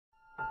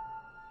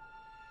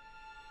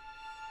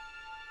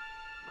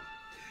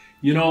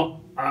You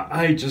know,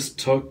 I just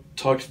talked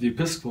to the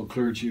Episcopal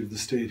clergy of the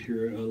state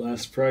here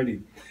last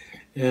Friday,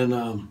 and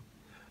I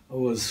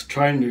was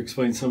trying to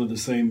explain some of the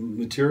same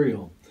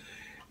material.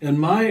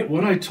 And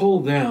what I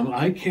told them,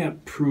 I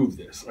can't prove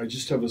this, I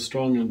just have a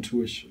strong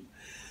intuition,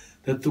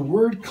 that the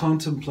word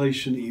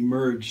contemplation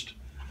emerged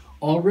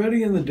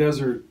already in the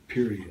desert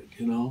period,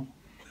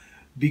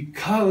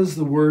 because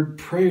the word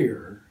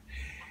prayer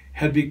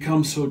had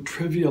become so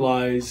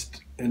trivialized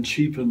and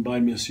cheapened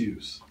by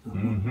misuse.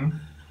 Mm-hmm.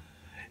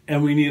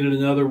 And we needed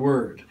another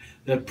word.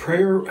 That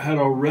prayer had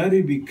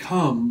already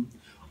become,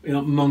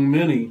 among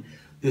many,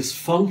 this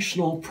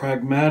functional,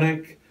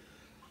 pragmatic,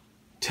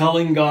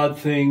 telling God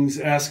things,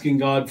 asking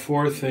God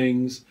for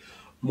things,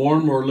 more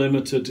and more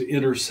limited to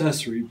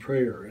intercessory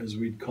prayer, as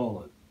we'd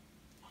call it.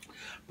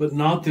 But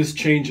not this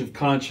change of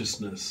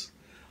consciousness,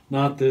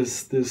 not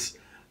this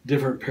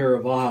different pair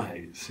of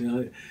eyes.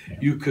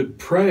 You could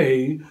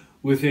pray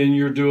within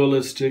your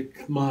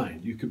dualistic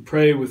mind. You could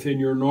pray within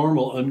your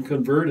normal,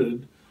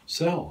 unconverted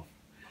self.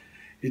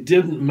 It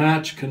didn't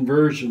match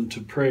conversion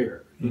to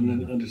prayer.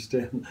 You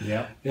understand?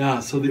 Yeah. Yeah,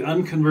 so the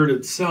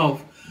unconverted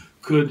self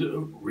could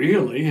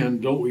really,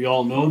 and don't we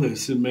all know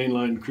this in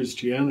mainline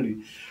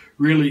Christianity,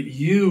 really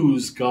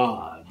use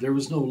God. There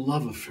was no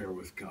love affair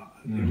with God.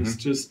 It was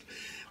just,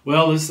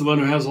 well, this is the one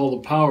who has all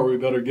the power. We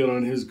better get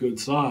on his good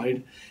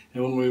side.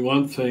 And when we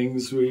want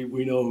things,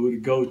 we know who to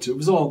go to. It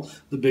was all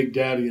the big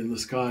daddy in the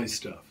sky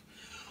stuff.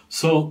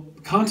 So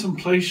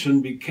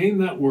contemplation became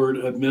that word,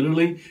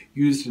 admittedly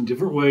used in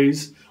different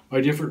ways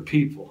by different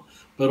people,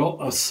 but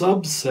a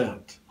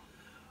subset,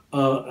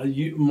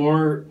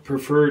 more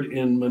preferred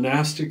in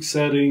monastic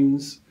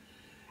settings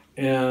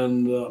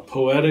and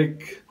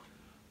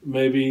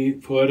maybe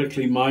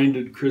poetically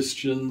minded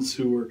Christians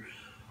who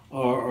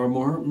are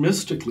more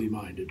mystically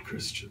minded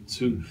Christians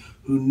who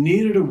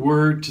needed a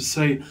word to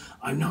say,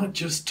 I'm not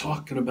just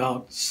talking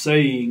about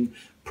saying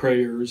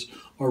prayers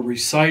or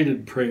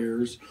recited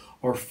prayers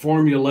or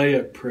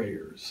formulaic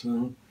prayers.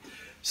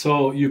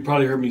 So you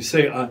probably heard me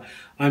say,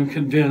 I'm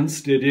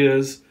convinced it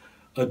is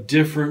a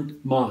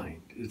different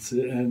mind.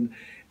 The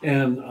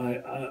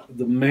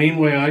main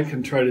way I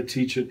can try to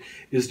teach it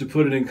is to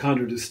put it in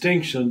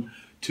contradistinction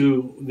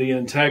to the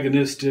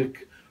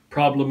antagonistic,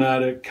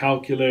 problematic,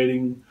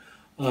 calculating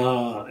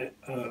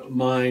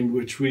mind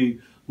which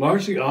we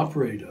largely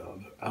operate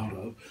out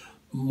of.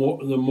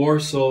 The more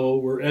so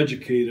we're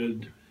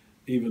educated,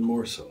 even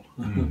more so.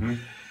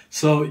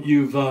 So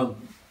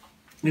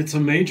it's a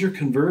major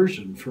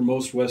conversion for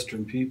most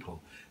Western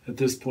people at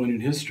this point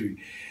in history.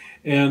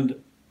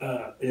 And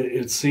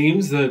it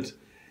seems that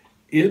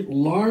it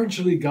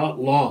largely got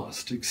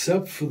lost,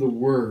 except for the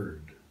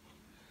word,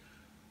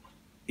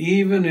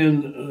 even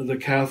in the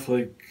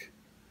Catholic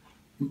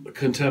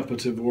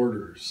contemplative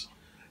orders,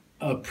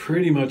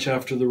 pretty much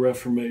after the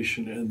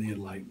Reformation and the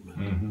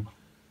Enlightenment.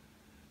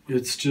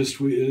 It's just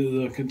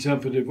the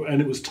contemplative, and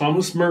it was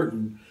Thomas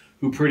Merton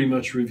who pretty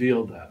much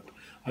revealed that.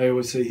 I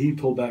always say he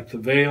pulled back the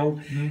veil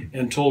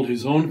and told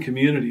his own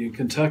community in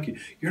Kentucky,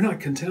 you're not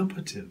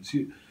contemplatives.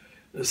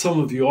 Some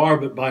of you are,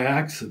 but by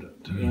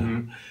accident.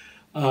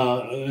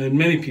 And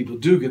many people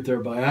do get there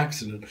by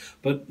accident,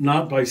 but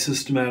not by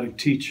systematic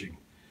teaching.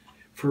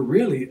 For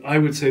really, I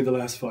would say the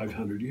last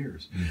 500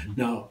 years.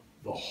 Now,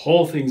 the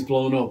whole thing's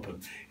blown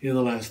open in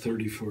the last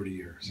 30, 40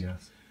 years.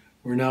 Yes.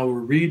 Where now we're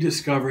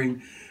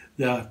rediscovering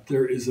that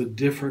there is a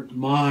different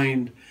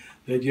mind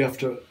that you have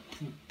to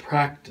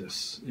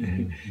practice.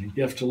 You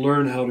have to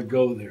learn how to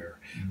go there,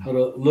 how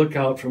to look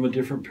out from a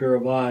different pair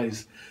of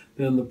eyes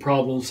than the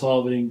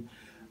problem-solving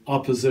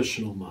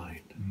oppositional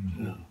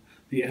mind,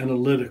 the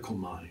analytical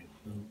mind.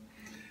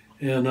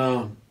 And,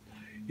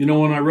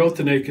 when I wrote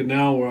The Naked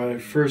Now, where I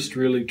first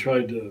really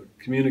tried to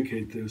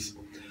communicate this,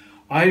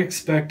 I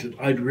expected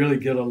I'd really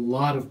get a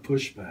lot of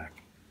pushback.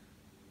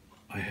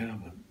 I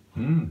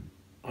haven't.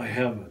 I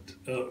haven't.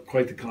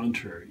 Quite the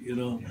contrary,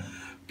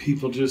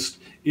 People just,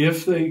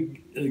 if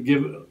they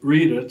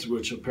read it,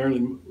 which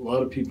apparently a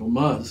lot of people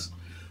must,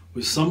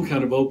 with some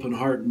kind of open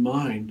heart and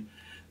mind,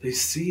 they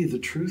see the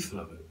truth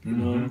of it.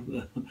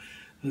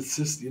 It's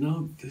just,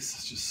 this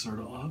is just sort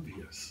of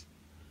obvious.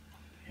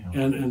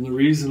 And the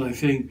reason I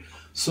think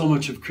so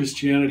much of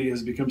Christianity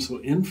has become so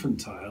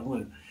infantile,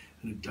 and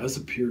it does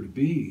appear to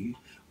be,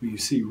 when you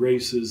see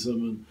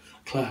racism and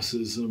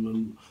classism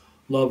and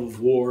love of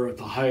war at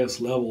the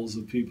highest levels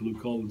of people who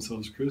call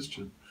themselves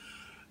Christian,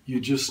 you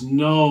just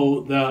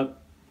know that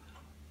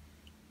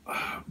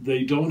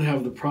they don't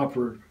have the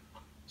proper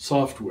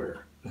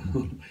software,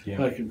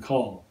 I can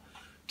call,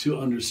 to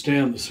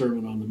understand the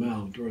Sermon on the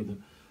Mount or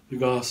the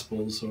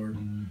Gospels or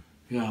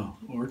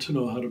to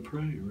know how to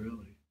pray,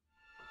 really.